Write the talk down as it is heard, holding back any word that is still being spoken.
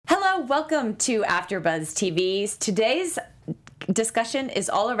welcome to AFTERBUZZ TV's. Today's discussion is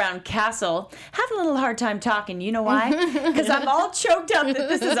all around Castle. Having a little hard time talking. You know why? Because I'm all choked up that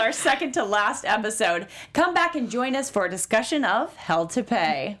this is our second to last episode. Come back and join us for a discussion of Hell to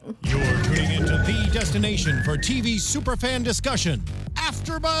Pay. You're tuning into the destination for TV superfan discussion,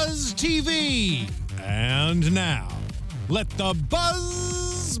 AFTERBUZZ TV. And now, let the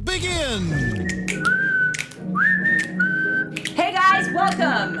buzz begin. Hey guys,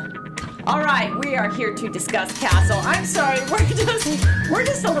 welcome. All right, we are here to discuss Castle. I'm sorry, we're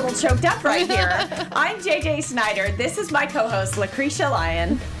just a little choked up right here. I'm JJ Snyder. This is my co-host, Lacretia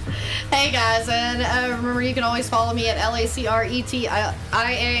Lyon. Hey guys, and remember you can always follow me at LACRETIALYON.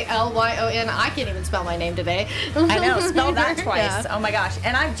 I can't even spell my name today. I know, spell that twice. Yeah. Oh my gosh.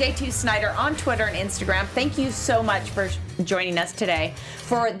 And I'm J2 Snyder on Twitter and Instagram. Thank you so much for joining us today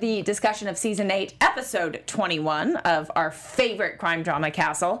for the discussion of Season 8, Episode 21 of our favorite crime drama,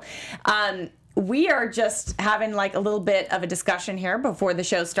 Castle. We are just having like a little bit of a discussion here before the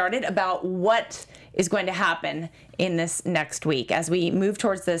show started about what is going to happen in this next week. As we move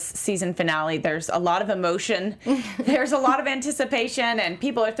towards this season finale, there's a lot of emotion, there's a lot of anticipation, and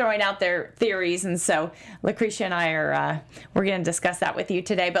people are throwing out their theories. And so Lacretia and I are, we're going to discuss that with you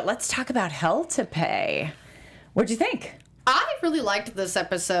today. But let's talk about Hell to Pay. What'd you think? I really liked this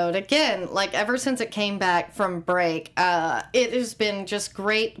episode. Again, like ever since it came back from break, it has been just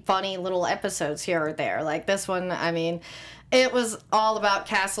great, funny little episodes here or there. Like this one, I mean, it was all about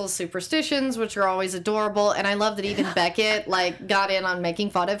Castle's superstitions, which are always adorable. And I love that even Beckett, like, got in on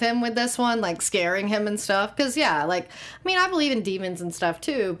making fun of him with this one, like, scaring him and stuff. Because, yeah, like, I mean, I believe in demons and stuff,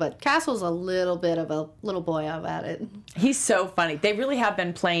 too. But Castle's a little bit of a little boy about it. He's so funny. They really have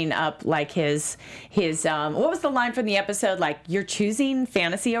been playing up, like, his what was the line from the episode? Like, you're choosing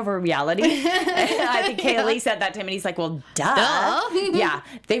fantasy over reality? I think Kaylee said that to him, and he's like, well, duh. Yeah,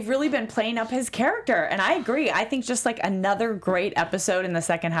 they've really been playing up his character. And I agree. I think just, like, another great episode in the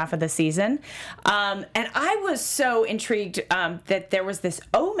second half of the season. And I was so intrigued that there was this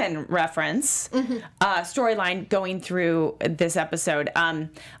Omen reference storyline going through this episode.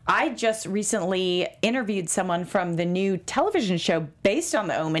 I just recently interviewed someone from the new television show based on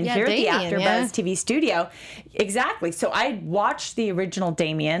the Omen here Damien, at the AfterBuzz TV studio. Exactly. So I watched the original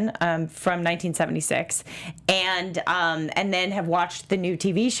Damien from 1976 and then have watched the new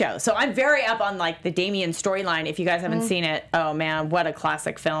TV show. So I'm very up on like the Damien storyline. If you guys haven't seen it, oh man, what a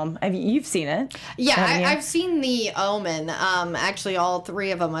classic film. You've seen it. Yeah, I've seen the Omen. Actually, all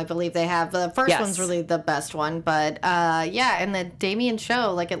three of them, I believe they have. The first one's really the best one. But yeah, and the Damien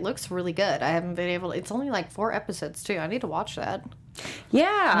show, like it looks really good. I haven't been able to, it's only like 4 episodes too. I need to watch that.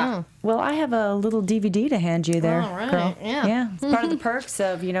 Yeah. Well, I have a little DVD to hand you there, all right. girl. Yeah. It's part of the perks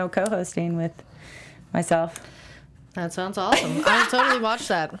of, co-hosting with myself. That sounds awesome. I'll totally watch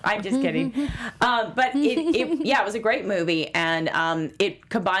that. I'm just kidding. But it was a great movie, and it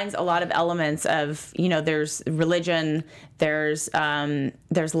combines a lot of elements of, there's religion, there's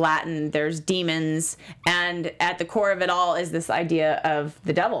Latin, there's demons, and at the core of it all is this idea of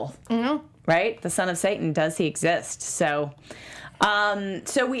the devil, right? The son of Satan. Does he exist? So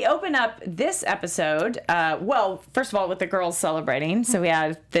we open up this episode, first of all, with the girls celebrating. So we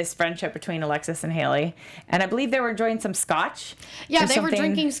had this friendship between Alexis and Haley. And I believe they were enjoying some scotch. Yeah, they were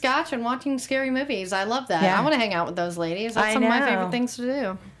drinking scotch and watching scary movies. I love that. Yeah. I want to hang out with those ladies. That's some of my favorite things to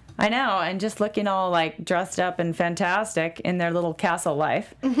do. I know, and just looking all like dressed up and fantastic in their little castle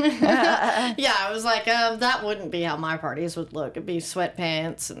life. Yeah, I was like, that wouldn't be how my parties would look. It'd be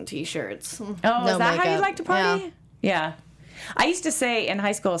sweatpants and T-shirts. Oh, is that makeup. how you like to party? Yeah. I used to say in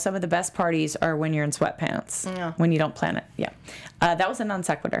high school, some of the best parties are when you're in sweatpants, when you don't plan it. Yeah. That was a non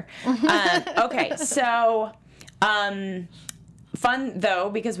sequitur. Okay, so fun, though,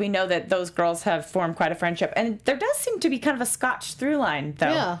 because we know that those girls have formed quite a friendship. And there does seem to be kind of a scotch through line,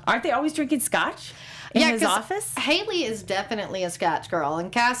 though. Yeah. Aren't they always drinking scotch in his office? Haley is definitely a scotch girl,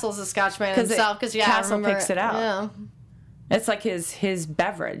 and Castle's a scotch man himself. Because Castle picks it out. Yeah. It's like his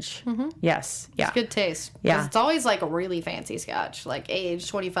beverage. Yes. Yeah. It's good taste. Yeah. It's always like a really fancy scotch, like aged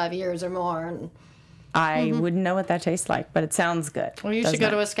 25 years or more. And I wouldn't know what that tastes like, but it sounds good. Well, you should go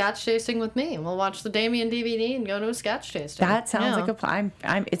to a scotch tasting with me. We'll watch the Damien DVD and go to a scotch tasting. That sounds like a plan.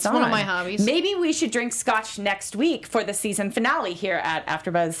 It's one of my hobbies. Maybe we should drink scotch next week for the season finale here at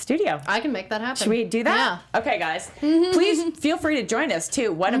AfterBuzz Studio. I can make that happen. Should we do that? Yeah. Okay, guys. Please feel free to join us,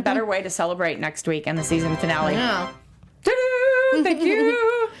 too. What a better way to celebrate next week and the season finale. Yeah. Thank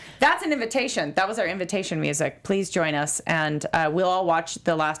you. That's an invitation. That was our invitation music. Please join us, and we'll all watch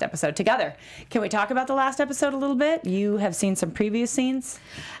the last episode together. Can we talk about the last episode a little bit? You have seen some previous scenes.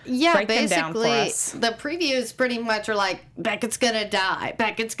 Yeah, Break them down for basically, us. the previews pretty much are like, Beckett's gonna die,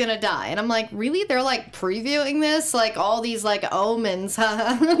 Beckett's gonna die. And I'm like, really? They're like previewing this? Like all these like omens,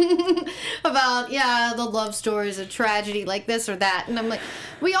 huh? About, yeah, the love stories, a tragedy, like this or that. And I'm like,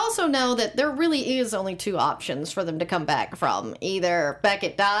 we also know that there really is only two options for them to come back from. Either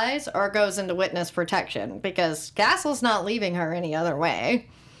Beckett dies or goes into witness protection, because Castle's not leaving her any other way.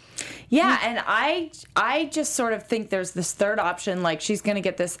 Yeah, and I just sort of think there's this third option, like she's going to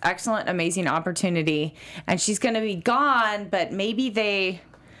get this excellent, amazing opportunity, and she's going to be gone, but maybe they...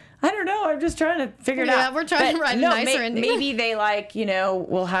 I don't know. I'm just trying to figure it out. Yeah, we're trying to write a nicer ending. Maybe they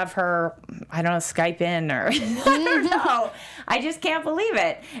will have her, I don't know, Skype in or I don't know. I just can't believe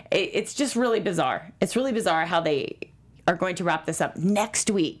it. It's just really bizarre. It's really bizarre how they are going to wrap this up next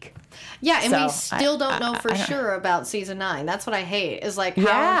week. Yeah, and So, we still don't know for sure about season 9. That's what I hate. Is like,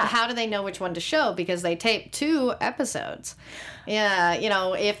 how do they know which one to show? Because they taped 2 episodes. Yeah,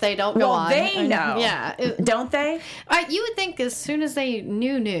 if they don't go on. Well, they know. Yeah. Don't they? You would think as soon as they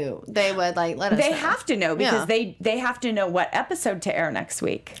knew, they would let us know. They have to know because they have to know what episode to air next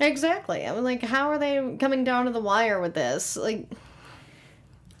week. Exactly. I mean, like, how are they coming down to the wire with this? Like...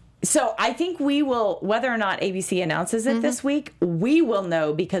 So I think we will, whether or not ABC announces it this week, we will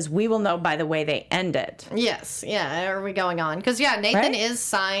know because we will know by the way they end it. Yes, yeah. Are we going on? Because, Nathan is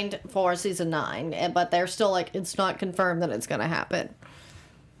signed for season 9, but they're still like, it's not confirmed that it's going to happen.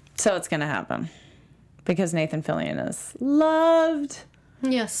 So it's going to happen because Nathan Fillion is loved.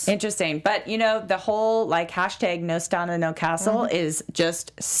 Yes. Interesting. But, the whole hashtag no Stana, no castle is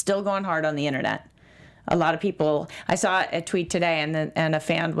just still going hard on the internet. A lot of people, I saw a tweet today and a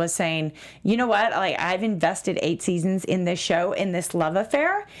fan was saying, you know what, I've invested 8 seasons in this show, in this love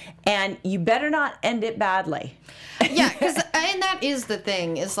affair, and you better not end it badly. Yeah, and that is the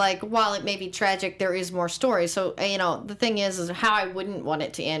thing, is like, while it may be tragic, there is more story. So, the thing is how I wouldn't want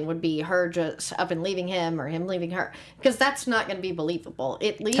it to end would be her just up and leaving him or him leaving her, because that's not going to be believable.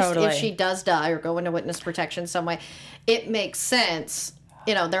 At least if she does die or go into witness protection some way, it makes sense.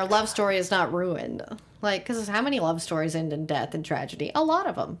 Their love story is not ruined. Because how many love stories end in death and tragedy? A lot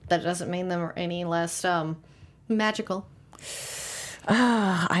of them. That doesn't mean them are any less magical.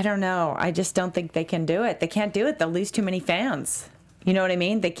 I don't know. I just don't think they can do it. They can't do it. They'll lose too many fans. You know what I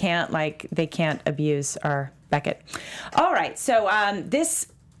mean? They can't abuse our Beckett. All right. So this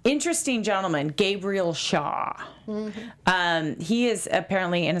interesting gentleman, Gabriel Shaw, he is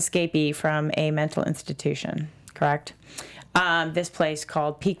apparently an escapee from a mental institution, correct? This place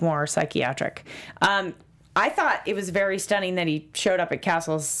called Peakmore Psychiatric. I thought it was very stunning that he showed up at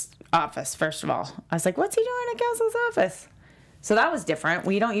Castle's office, first of all. I was like, what's he doing at Castle's office? So that was different.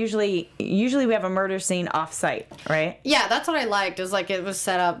 We don't usually we have a murder scene off-site, right? Yeah, that's what I liked. Is like it was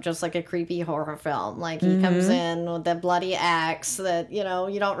set up just like a creepy horror film. Like he comes in with the bloody axe that you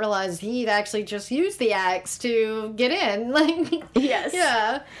don't realize he'd actually just used the axe to get in. Like yes,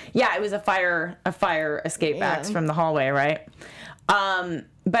 yeah. It was a fire escape axe from the hallway, right?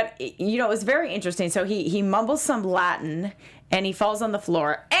 But it was very interesting. So he mumbles some Latin and he falls on the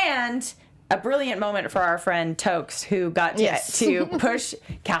floor and. A brilliant moment for our friend Tokes, who got to push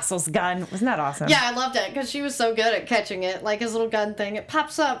Castle's gun. Wasn't that awesome? Yeah, I loved it because she was so good at catching it. Like his little gun thing, it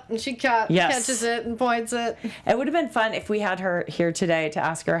pops up and she catches it and points it. It would have been fun if we had her here today to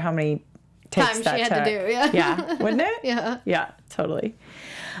ask her how many takes times that she had to do. Yeah, wouldn't it? Yeah, totally.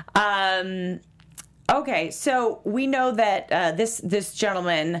 Okay, so we know that this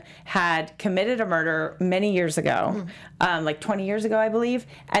gentleman had committed a murder many years ago, like 20 years ago, I believe,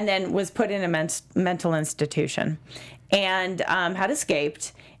 and then was put in a mental institution and had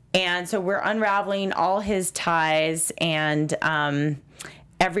escaped. And so we're unraveling all his ties and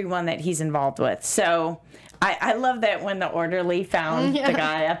everyone that he's involved with. So I love that when the orderly found the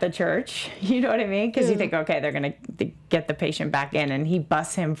guy at the church, you know what I mean? Because you think, okay, they're going to get the patient back in, and he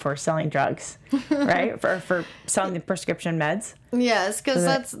busts him for selling drugs, right? for selling the prescription meds. Yes,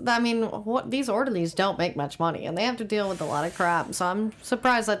 because these orderlies don't make much money, and they have to deal with a lot of crap. So I'm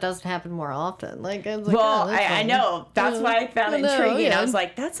surprised that doesn't happen more often. I know. That's why I found it intriguing. Yeah. I was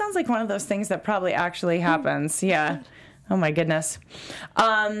like, that sounds like one of those things that probably actually happens. Yeah. Oh, my goodness.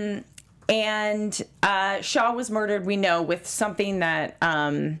 And Shaw was murdered, we know, with something that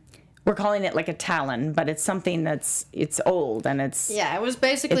we're calling it like a talon, but it's something it's old and it's... Yeah, it was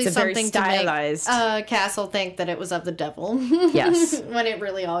basically something to make Castle think that it was of the devil. Yes. When it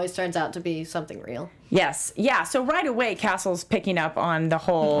really always turns out to be something real. Yes. Yeah, so right away, Castle's picking up on the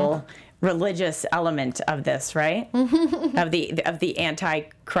whole religious element of this, right? of the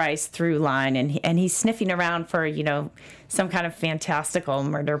Antichrist through line, and he's sniffing around for, you know, some kind of fantastical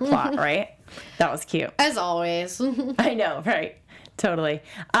murder plot, right? That was cute. As always. I know, right? Totally.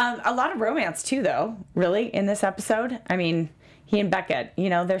 A lot of romance too, though. Really, in this episode. I mean, he and Beckett, you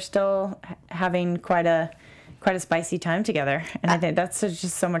know, they're still having quite a spicy time together, and I think that's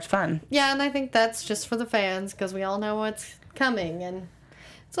just so much fun. Yeah, and I think that's just for the fans, because we all know what's coming, and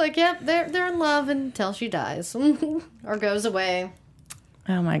it's like, yep, they're in love until she dies or goes away.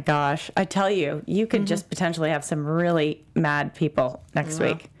 Oh my gosh! I tell you, you could just potentially have some really mad people next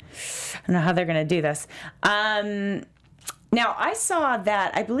week. I don't know how they're going to do this. Now, I saw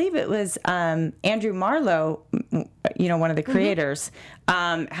that, I believe it was Andrew Marlowe, you know, one of the creators,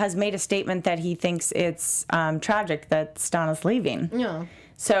 has made a statement that he thinks it's tragic that Stana's leaving. Yeah.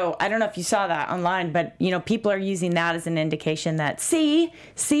 So I don't know if you saw that online, but, you know, people are using that as an indication that, see,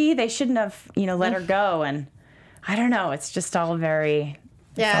 they shouldn't have, you know, let her go. And I don't know. It's just all very...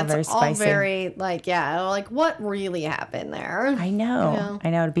 It's all very, like, like, what really happened there? I know. Yeah. I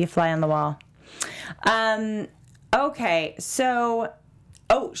know, to be a fly on the wall. Okay, so,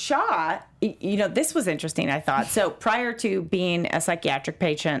 Shaw, you know, this was interesting, I thought. So prior to being a psychiatric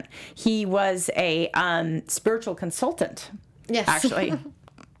patient, he was a spiritual consultant. Yes. Actually,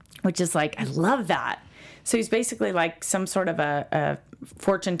 which is like, I love that. So he's basically like some sort of a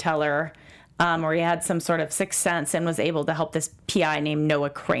fortune teller, or he had some sort of sixth sense and was able to help this PI named Noah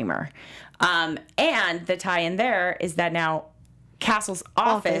Kramer. And the tie-in there is that now Castle's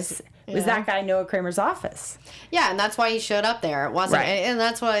office was that guy Noah Kramer's office. Yeah, and that's why he showed up there. It wasn't, right. And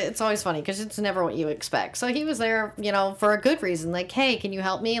that's why it's always funny, because it's never what you expect. So he was there, you know, for a good reason. Like, hey, can you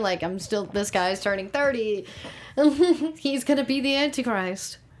help me? Like, this guy's turning 30. He's going to be the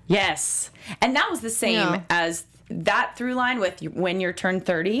Antichrist. Yes. And that was the same as that through line with when you're turned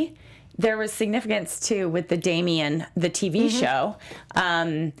 30. There was significance, too, with the Damien, the TV show.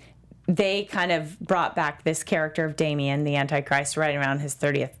 They kind of brought back this character of Damien, the Antichrist, right around his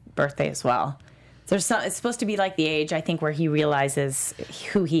 30th birthday as well. It's supposed to be like the age, I think, where he realizes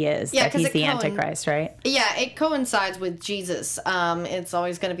who he is, that he's the Antichrist, right? Yeah, it coincides with Jesus. It's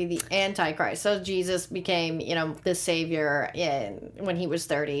always going to be the Antichrist. So Jesus became, you know, the savior when he was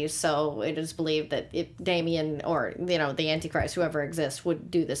 30. So it is believed that if Damien or, you know, the Antichrist, whoever exists, would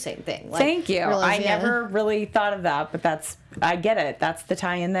do the same thing. Like, thank you. I never really thought of that, but I get it. That's the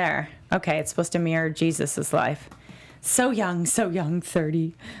tie-in there. Okay, it's supposed to mirror Jesus's life. So young,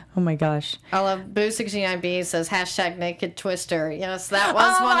 30. Oh my gosh. I love Boo69B says hashtag naked twister. Yes, that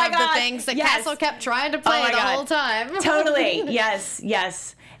was one of the things that Castle kept trying to play the whole time. Totally. Yes.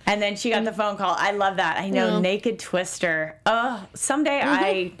 And then she got the phone call. I love that. I know, naked twister. Oh, someday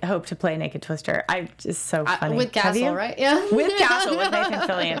I hope to play naked twister. I just so funny. With Castle, right? Yeah. With Castle, with Nathan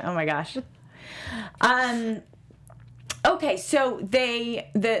Fillion. Oh my gosh. Okay, so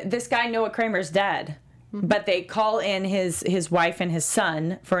this guy Noah Kramer's dead. But they call in his wife and his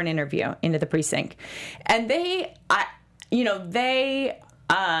son for an interview into the precinct. And they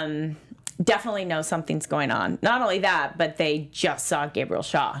definitely know something's going on. Not only that, but they just saw Gabriel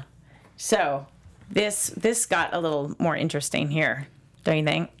Shaw. So this got a little more interesting here, don't you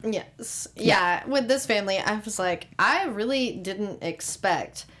think? Yes. Yeah, with this family, I was like, I really didn't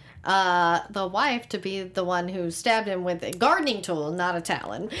expect the wife to be the one who stabbed him with a gardening tool, not a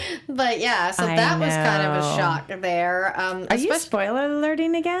talon. But yeah, so that was kind of a shock there. Are you spoiler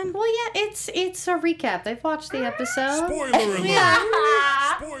alerting again? Well, yeah, it's a recap. They've watched the episode. Spoiler alert!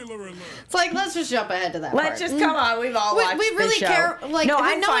 Yeah. Spoiler alert! It's like, let's just jump ahead to that part. Let's just come on. We've all watched we really the show. care. Like, no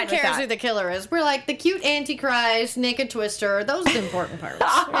one cares who the killer is. We're like the cute Antichrist, naked twister. Those are the important parts.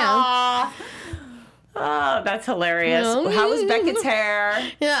 Yeah. Oh, that's hilarious. How was Beckett's hair?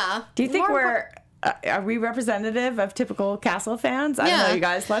 Yeah. Do you think are we representative of typical Castle fans? I don't know, you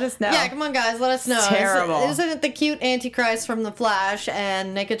guys. Let us know. Yeah, come on, guys. Let us know. Terrible. Isn't it the cute Antichrist from The Flash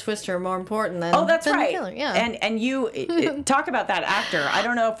and Naked Twister more important than that's than right. The killer? Yeah. And you talk about that actor. I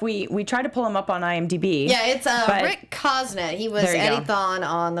don't know if we tried to pull him up on IMDb. Yeah, it's Rick Cosnet. He was Eddie Thawne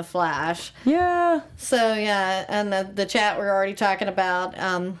on The Flash. Yeah. So, yeah, and the chat we're already talking about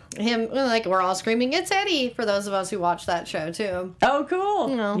him, like, we're all screaming, it's Eddie, for those of us who watch that show, too. Oh,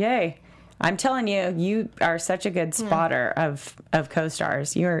 cool. Yay. I'm telling you, you are such a good spotter of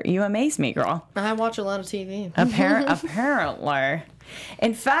co-stars. You amaze me, girl. I watch a lot of TV. Apparently.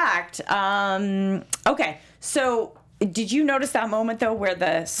 In fact, okay, so did you notice that moment, though, where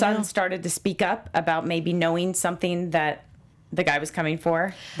the son started to speak up about maybe knowing something that the guy was coming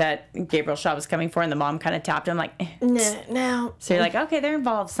for, that Gabriel Shaw was coming for, and the mom kind of tapped him like, no. So you're like, okay, they're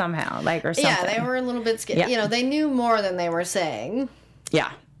involved somehow, like, or something. Yeah, they were a little bit scared. Yeah. You know, they knew more than they were saying.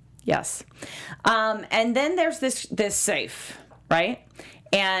 Yeah. Yes. And then there's this safe, right?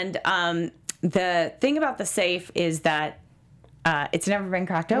 And the thing about the safe is that it's never been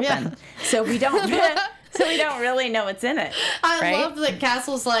cracked open. Yeah. So we don't really know what's in it. I love that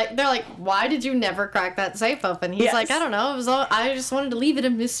Castle's like, they're like, why did you never crack that safe open? He's like, I don't know. It was I just wanted to leave it a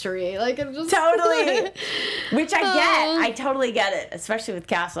mystery. Like, it just Totally. Which I get. I totally get it, especially with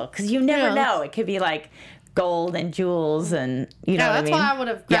Castle, because you never know. It could be like gold and jewels and you know what I mean? That's why I would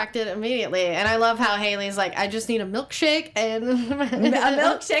have cracked it immediately. And I love how Haley's like, I just need a milkshake and a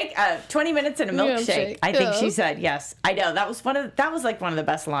milkshake, 20 minutes and a milkshake. I think she said, yes. I know. That was one of the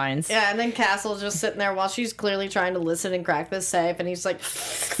best lines. Yeah, and then Castle's just sitting there while she's clearly trying to listen and crack this safe, and he's like,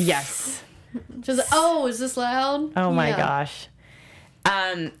 yes. She's like, oh, is this loud? Oh my gosh.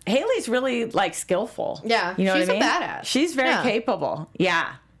 Haley's really like skillful. Yeah, you know she's what I mean? a badass. She's very capable.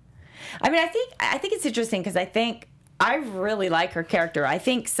 Yeah. I mean, I think it's interesting because I really like her character. I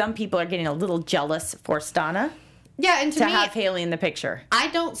think some people are getting a little jealous for Stana. Yeah, and to me, have Haley in the picture. I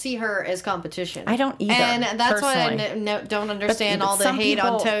don't see her as competition. I don't either. And that's personally. why I don't understand all the hate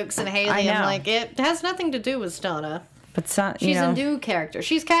on Tokes and Haley. I'm like, it has nothing to do with Stana. But she's a new character.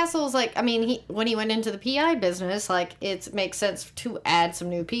 She's Castle's like, I mean, when he went into the PI business, like, it makes sense to add some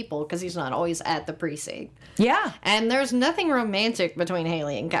new people because he's not always at the precinct. Yeah. And there's nothing romantic between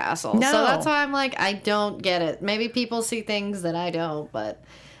Haley and Castle. No. So that's why I'm like, I don't get it. Maybe people see things that I don't, but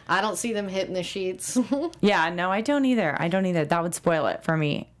I don't see them hitting the sheets. Yeah, no, I don't either. That would spoil it for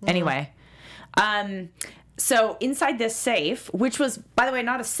me. Mm-hmm. Anyway. So inside this safe, which was, by the way,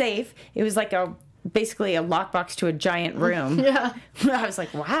 not a safe, it was like basically a lockbox to a giant room. Yeah. I was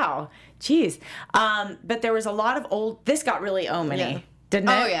like, wow, geez. But there was a lot of this got really omany, didn't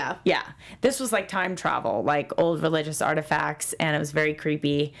it? Oh, yeah. Yeah. This was like time travel, like old religious artifacts, and it was very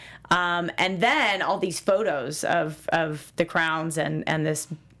creepy. And then all these photos of the crowns and this,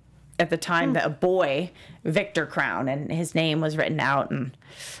 at the time, a boy, Victor Crown, and his name was written out, and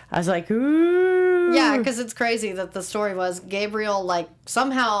I was like, ooh. Yeah, because it's crazy that the story was Gabriel, like,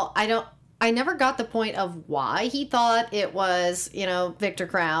 somehow, I never got the point of why he thought it was, Victor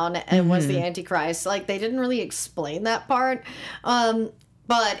Crown and was the Antichrist. Like, they didn't really explain that part.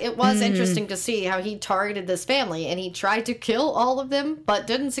 But it was interesting to see how he targeted this family, and he tried to kill all of them, but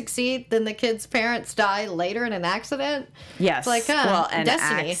didn't succeed. Then the kid's parents die later in an accident. Yes. It's like, an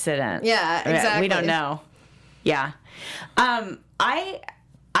destiny. accident. Yeah, exactly. We don't know. Yeah. I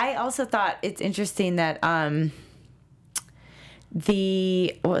also thought it's interesting that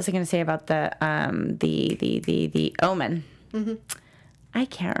what was I going to say about the omen? Mm-hmm. I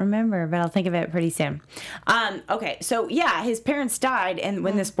can't remember, but I'll think of it pretty soon. Okay, so yeah, his parents died, and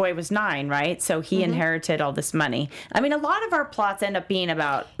when this boy was 9, right? So he inherited all this money. I mean, a lot of our plots end up being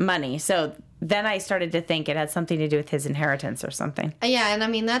about money. So then I started to think it had something to do with his inheritance or something. Yeah, and I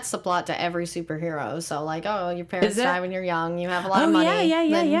mean, that's the plot to every superhero. So like, oh, your parents die when you're young, you have a lot of money.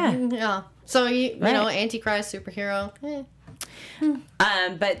 Yeah. So you know, Antichrist superhero.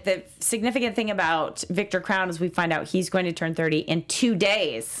 But the significant thing about Victor Crown is we find out he's going to turn 30 in 2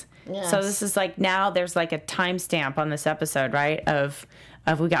 days. Yes. So this is like, now there's like a timestamp on this episode, right? Of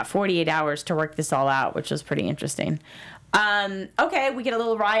we got 48 hours to work this all out, which was pretty interesting. Okay, we get a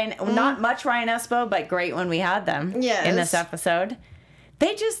little Ryan, not much Ryan Espo, but great when we had them in this episode.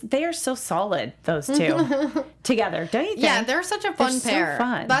 They are so solid, those two together, don't you think? Yeah, they're such a fun pair. So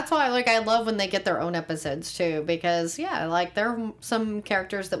fun. That's why I love when they get their own episodes too, because they're some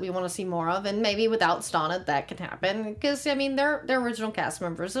characters that we want to see more of, and maybe without Stana that can happen, because I mean they're original cast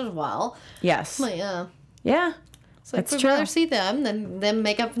members as well. Yes. But, yeah. Yeah. So we'd rather see them than them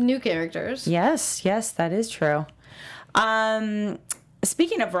make up new characters. Yes, that is true.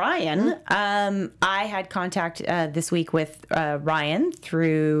 Speaking of Ryan, I had contact this week with Ryan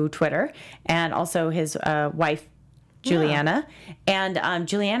through Twitter, and also his wife, Juliana. And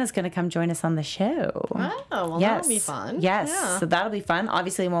Juliana's going to come join us on the show. Wow, well, that'll be fun. Yes, so that'll be fun.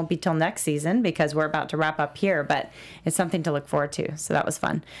 Obviously, it won't be till next season because we're about to wrap up here, but it's something to look forward to. So that was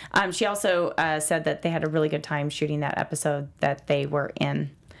fun. She also said that they had a really good time shooting that episode that they were in.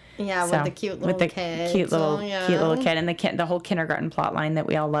 Yeah, with the cute little kid. Cute little kid, and the whole kindergarten plot line that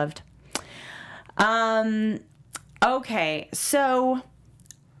we all loved. Okay, so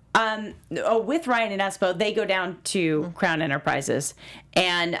with Ryan and Espo, they go down to Crown Enterprises,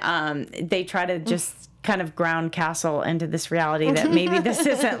 and they try to just kind of ground Castle into this reality that maybe this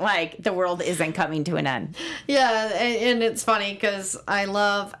isn't like the world isn't coming to an end. Yeah, and it's funny because I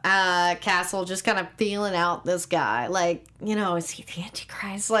love Castle just kind of feeling out this guy. Like, is he the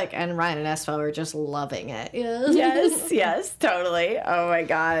Antichrist? Like, and Ryan and Espo are just loving it. Yeah. Yes, totally. Oh my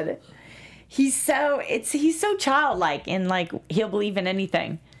God. He's so childlike, and like he'll believe in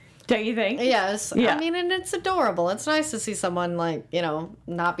anything. Don't you think? Yes. Yeah. I mean, and it's adorable. It's nice to see someone, like,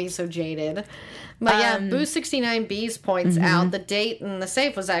 not be so jaded. But yeah, Boo69Bs points out the date in the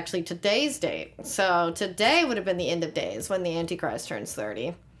safe was actually today's date. So today would have been the end of days when the Antichrist turns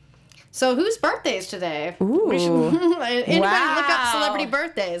 30. So whose birthday is today? Ooh. Anybody look up celebrity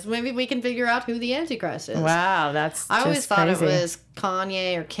birthdays. Maybe we can figure out who the Antichrist is. Wow, that's I always just thought crazy. it was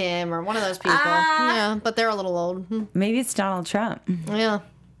Kanye or Kim or one of those people. Yeah, but they're a little old. Maybe it's Donald Trump. Yeah.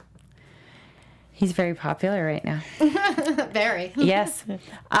 He's very popular right now. Very. Yes.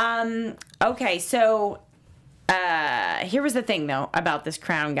 Okay, so here was the thing, though, about this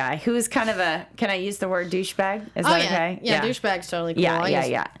Crown guy, who is kind of a, can I use the word douchebag? Is that okay? Yeah, douchebag's totally cool.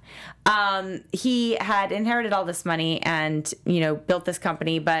 Yeah. He had inherited all this money and, built this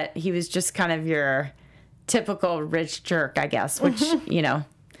company, but he was just kind of your typical rich jerk, I guess, which,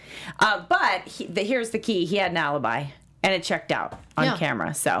 But here's the key. He had an alibi, and it checked out on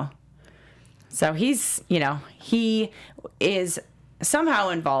camera, So he's, he is somehow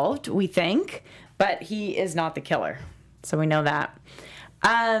involved, we think, but he is not the killer. So we know that.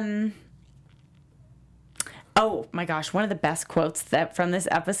 Oh my gosh, one of the best quotes from this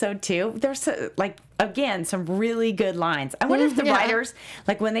episode too. There's again, some really good lines. I wonder if the writers,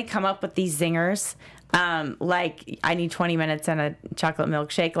 when they come up with these zingers, I need 20 minutes and a chocolate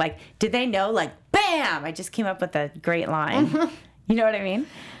milkshake, did they know, bam, I just came up with a great line. You know what I mean?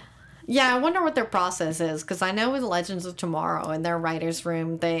 Yeah, I wonder what their process is, because I know with Legends of Tomorrow in their writer's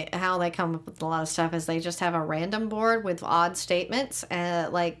room, how they come up with a lot of stuff is they just have a random board with odd statements,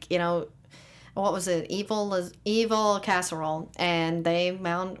 what was it, evil casserole, and they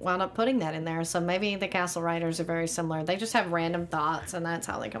wound up putting that in there. So maybe the Castle writers are very similar. They just have random thoughts, and that's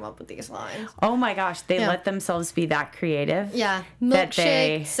how they come up with these lines. Oh my gosh, they let themselves be that creative. Yeah,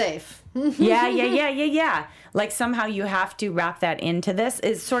 milkshake safe. Yeah. Somehow you have to wrap that into this.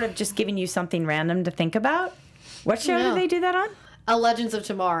 Is sort of just giving you something random to think about. What show did they do that on? Legends of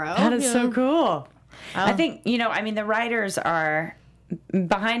Tomorrow. That is so cool. I think, the writers are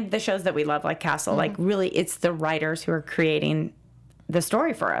behind the shows that we love, like Castle, really it's the writers who are creating the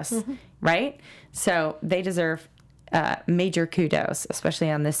story for us, right? So they deserve major kudos,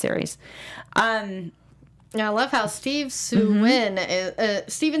 especially on this series. I love how Steven Sewin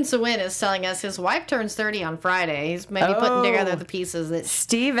is telling us his wife turns 30 on Friday. He's maybe putting together the pieces.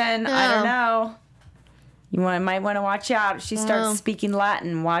 Steven, I don't know. You might want to watch out. She starts speaking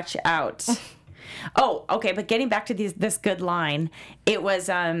Latin. Watch out. Oh, okay. But getting back to this good line, it was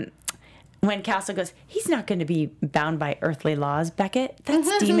when Castle goes, he's not going to be bound by earthly laws, Beckett.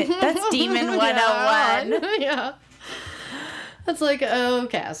 That's demon 101. Yeah. That's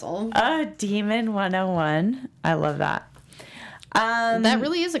Castle. Demon 101. I love that. That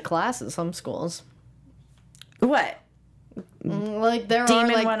really is a class at some schools. What? There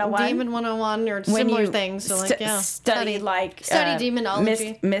Demon are 101? Demon 101 or similar things. So study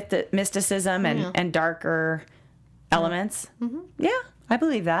demonology, mysticism and darker elements. Yeah, I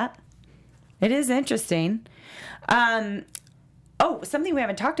believe that. It is interesting. Something we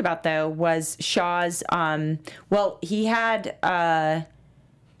haven't talked about though was Shaw's. He had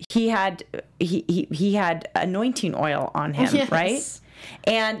anointing oil on him, right?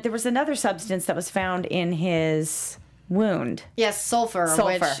 And there was another substance that was found in his wound. Yes, sulfur.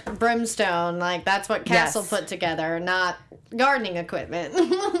 Which brimstone. That's what Castle put together, not gardening equipment.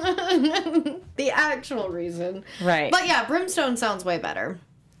 The actual reason, right? But yeah, brimstone sounds way better.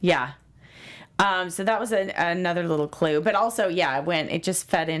 Yeah. So that was another little clue. But also, when it just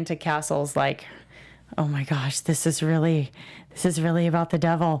fed into Castle's oh my gosh, this is really about the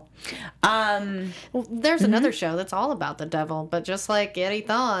devil. There's another show that's all about the devil, but just like Eddie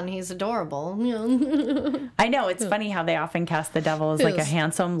Thawne, he's adorable. I know, it's funny how they often cast the devil as a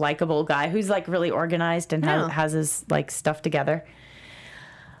handsome, likable guy who's really organized and has his stuff together.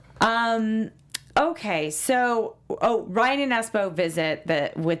 Okay, so Ryan and Espo visit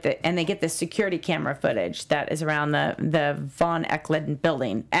and they get the security camera footage that is around the Von Eklund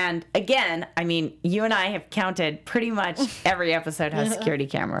building. And again, I mean, you and I have counted pretty much every episode has security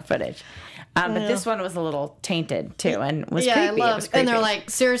camera footage. But this one was a little tainted too, and was creepy. It was creepy. And they're like,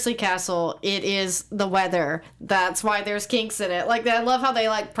 seriously, Castle, it is the weather. That's why there's kinks in it. I love how they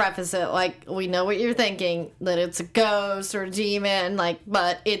preface it. We know what you're thinking, that it's a ghost or a demon,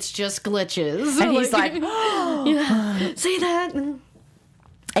 but it's just glitches. And he's like, see that?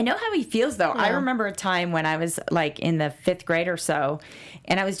 I know how he feels though. Yeah. I remember a time when I was in the 5th grade or so,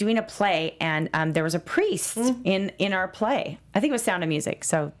 and I was doing a play, and there was a priest in our play. I think it was Sound of Music.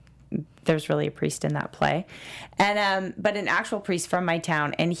 So there's really a priest in that play, and but an actual priest from my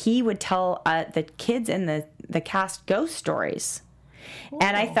town, and he would tell the kids in the cast ghost stories.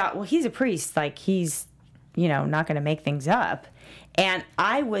 And I thought, well, he's a priest. Like, he's, not going to make things up. And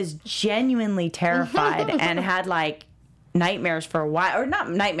I was genuinely terrified and had, like, nightmares for a while. Or not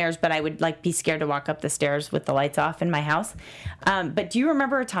nightmares, but I would, like, be scared to walk up the stairs with the lights off in my house. But do you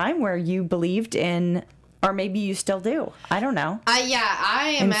remember a time where you believed in... Or maybe you still do. I don't know.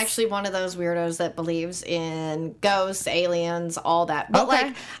 I am actually one of those weirdos that believes in ghosts, aliens, all that. But,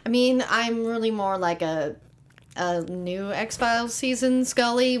 like, I mean, I'm really more like a new X-Files season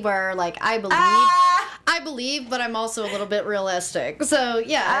Scully, where, like, I believe, but I'm also a little bit realistic. So,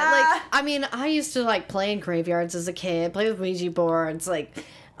 yeah, like, I mean, I used to, like, play in graveyards as a kid, play with Ouija boards, like...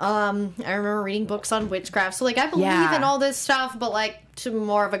 I remember reading books on witchcraft. So, like, I believe in all this stuff, but, like, to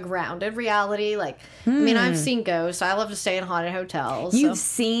more of a grounded reality. Like, I mean, I've seen ghosts. I love to stay in haunted hotels. You've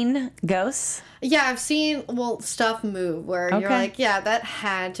seen ghosts? Yeah, I've seen, stuff move where you're like, yeah, that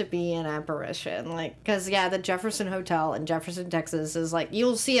had to be an apparition. Like, because, the Jefferson Hotel in Jefferson, Texas is, like,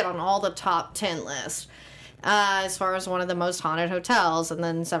 you'll see it on all the top 10 lists. As far as one of the most haunted hotels, and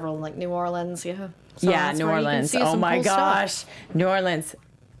then several, like, New Orleans. Yeah, so New Orleans. Oh, my gosh. New Orleans.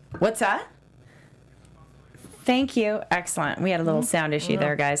 What's that? Thank you. Excellent. We had a little sound issue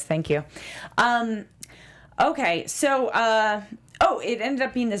there, guys. Thank you. Okay, so, it ended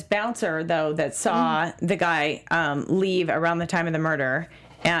up being this bouncer, though, that saw the guy leave around the time of the murder,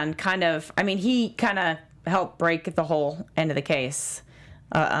 and he kind of helped break the whole end of the case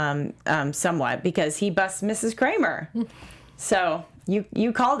somewhat, because he busts Mrs. Kramer. So...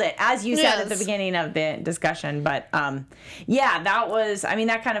 You called it, as you said at the beginning of the discussion. But, that was,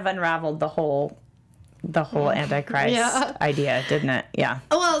 that kind of unraveled the whole Antichrist idea, didn't it? Yeah.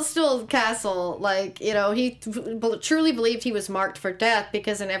 Well, still, Castle, like, he truly believed he was marked for death,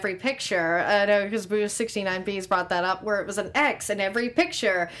 because in every picture, I know, because 69B's brought that up, where it was an X in every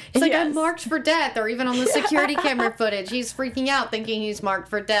picture. It's like, I'm marked for death, or even on the security camera footage, he's freaking out thinking he's marked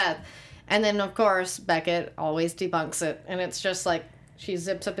for death. And then, of course, Beckett always debunks it, and it's just like, she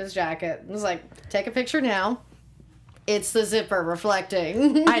zips up his jacket and was like, take a picture now. It's the zipper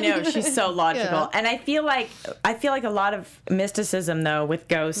reflecting. I know, she's so logical. And I feel like a lot of mysticism, though, with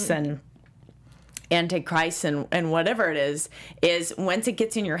ghosts and Antichrist and whatever it is once it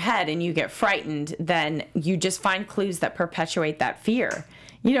gets in your head and you get frightened, then you just find clues that perpetuate that fear.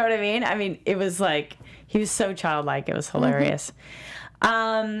 You know what I mean? I mean, it was like, he was so childlike. It was hilarious.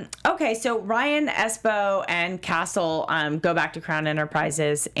 Okay, so Ryan, Espo, and Castle go back to Crown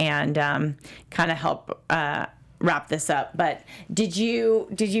Enterprises and kind of help wrap this up. But did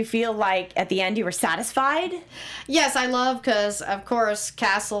you feel like at the end you were satisfied? Yes, I love, because of course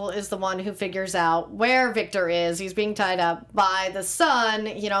Castle is the one who figures out where Victor is. He's being tied up by the son,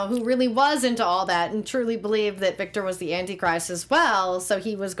 who really was into all that and truly believed that Victor was the Antichrist as well. So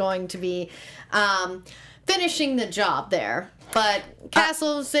he was going to be finishing the job there. But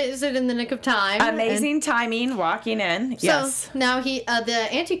Castle says it in the nick of time. Amazing timing, walking in. Yes. So now the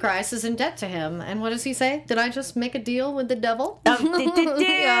Antichrist is in debt to him. And what does he say? Did I just make a deal with the devil?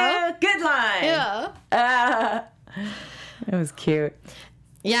 Yeah. Good line. Yeah. It was cute.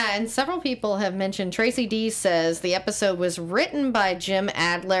 Yeah, and several people have mentioned, Tracy D says the episode was written by Jim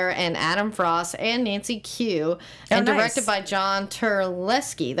Adler and Adam Frost and Nancy Q and directed by John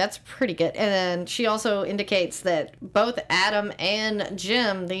Terlesky. That's pretty good. And then she also indicates that both Adam and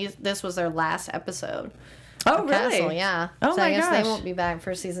Jim, this was their last episode. Oh, really? Castle, yeah. Oh, so my I guess gosh. they won't be back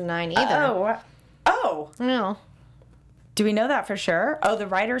for season 9 either. Oh. No. Do we know that for sure? Oh, the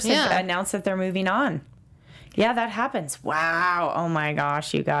writers have announced that they're moving on. Yeah, that happens. Wow. Oh my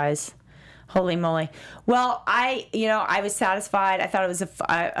gosh, you guys. Holy moly. Well, I was satisfied. I thought it was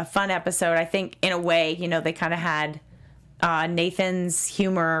a fun episode. I think in a way, they kind of had Nathan's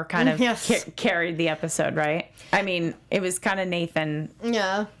humor kind of carried the episode, right? I mean, it was kind of Nathan.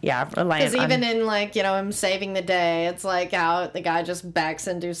 Yeah. Yeah, reliant because even in, like, him saving the day, it's like how the guy just backs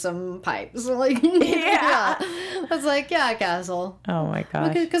into some pipes. Like, It's like, Castle. Oh, my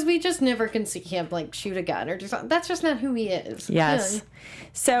gosh. Because we just never can see him, like, shoot a gun or do something. That's just not who he is. Yes. Yeah.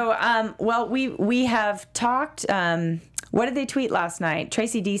 So, well, we have talked, what did they tweet last night?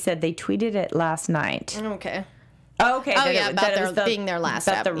 Tracy D said they tweeted it last night. Okay. Okay. About being their last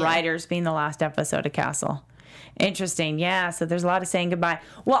episode. About the writers being the last episode of Castle. Interesting. Yeah, so there's a lot of saying goodbye.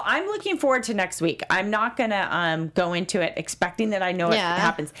 Well, I'm looking forward to next week. I'm not going to go into it expecting that I know what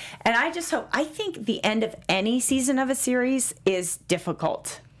happens. And I think the end of any season of a series is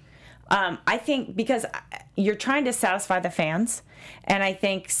difficult. I think because you're trying to satisfy the fans. And I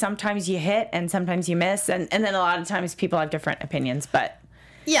think sometimes you hit and sometimes you miss. And then a lot of times people have different opinions. But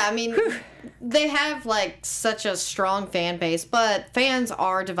Yeah, I mean, they have like such a strong fan base, but fans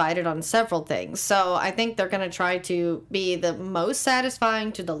are divided on several things. So I think they're going to try to be the most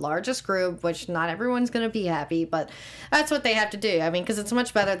satisfying to the largest group, which not everyone's going to be happy, but that's what they have to do. I mean, because it's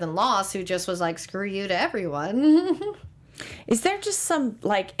much better than Lost, who just was like, screw you to everyone. Is there just some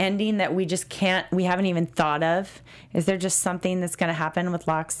like ending that we haven't even thought of? Is there just something that's going to happen with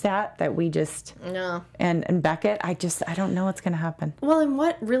Lockstat that we just No. And Beckett? I don't know what's going to happen. Well, and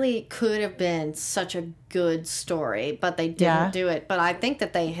what really could have been such a good story, but they didn't do it. But I think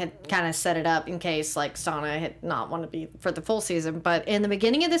that they had kind of set it up in case like Stana had not want to be for the full season. But in the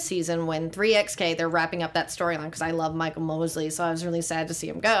beginning of the season, when 3XK, they're wrapping up that storyline, because I love Michael Mosley, so I was really sad to see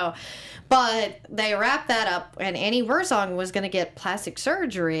him go. But they wrapped that up, and Annie Wurzong was going to get plastic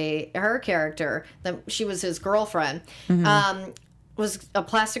surgery. Her character, she was his girlfriend, was a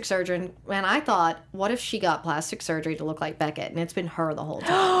plastic surgeon. And I thought, what if she got plastic surgery to look like Beckett? And it's been her the whole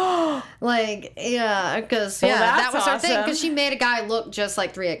time. Like, yeah, because that was her thing. Because she made a guy look just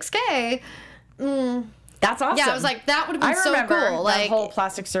like 3XK. That's awesome. Yeah, I was like, that would have been so cool. Like the whole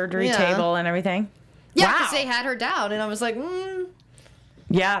plastic surgery table and everything. Yeah, because they had her down, and I was like,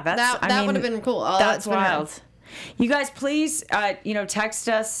 yeah, that would have been cool. Oh, that's wild. You guys, please, text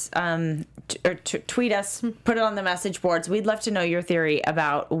us or tweet us, put it on the message boards. We'd love to know your theory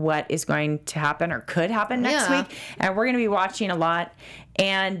about what is going to happen or could happen next week. And we're going to be watching a lot.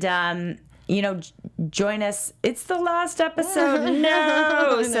 And, join us. It's the last episode.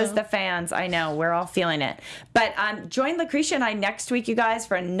 No, says the fans. I know. We're all feeling it. But join Lacretia and I next week, you guys,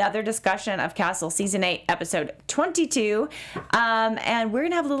 for another discussion of Castle Season 8, Episode 22. And we're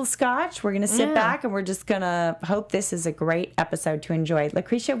going to have a little scotch. We're going to sit back, and we're just going to hope this is a great episode to enjoy.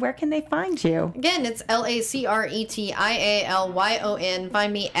 Lacretia, where can they find you? Again, it's LACRETIALYON.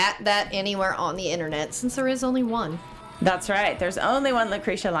 Find me at that anywhere on the internet, since there is only one. That's right. There's only one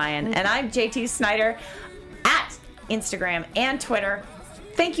Lacretia Lyon. And I'm JT Snyder at Instagram and Twitter.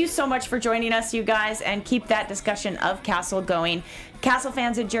 Thank you so much for joining us, you guys, and keep that discussion of Castle going. Castle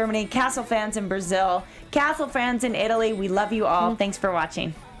fans in Germany, Castle fans in Brazil, Castle fans in Italy, we love you all. Thanks for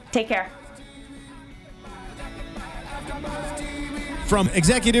watching. Take care. From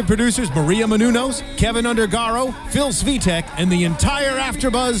executive producers Maria Menounos, Kevin Undergaro, Phil Svitek, and the entire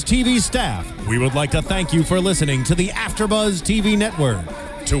AfterBuzz TV staff, we would like to thank you for listening to the AfterBuzz TV network.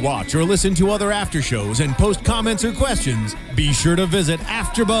 To watch or listen to other after shows and post comments or questions, be sure to visit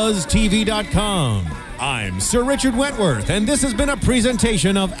AfterBuzzTV.com. I'm Sir Richard Wentworth, and this has been a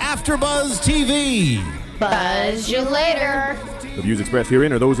presentation of AfterBuzz TV. Buzz you later. The views expressed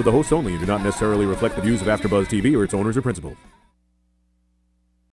herein are those of the hosts only and do not necessarily reflect the views of AfterBuzz TV or its owners or principals.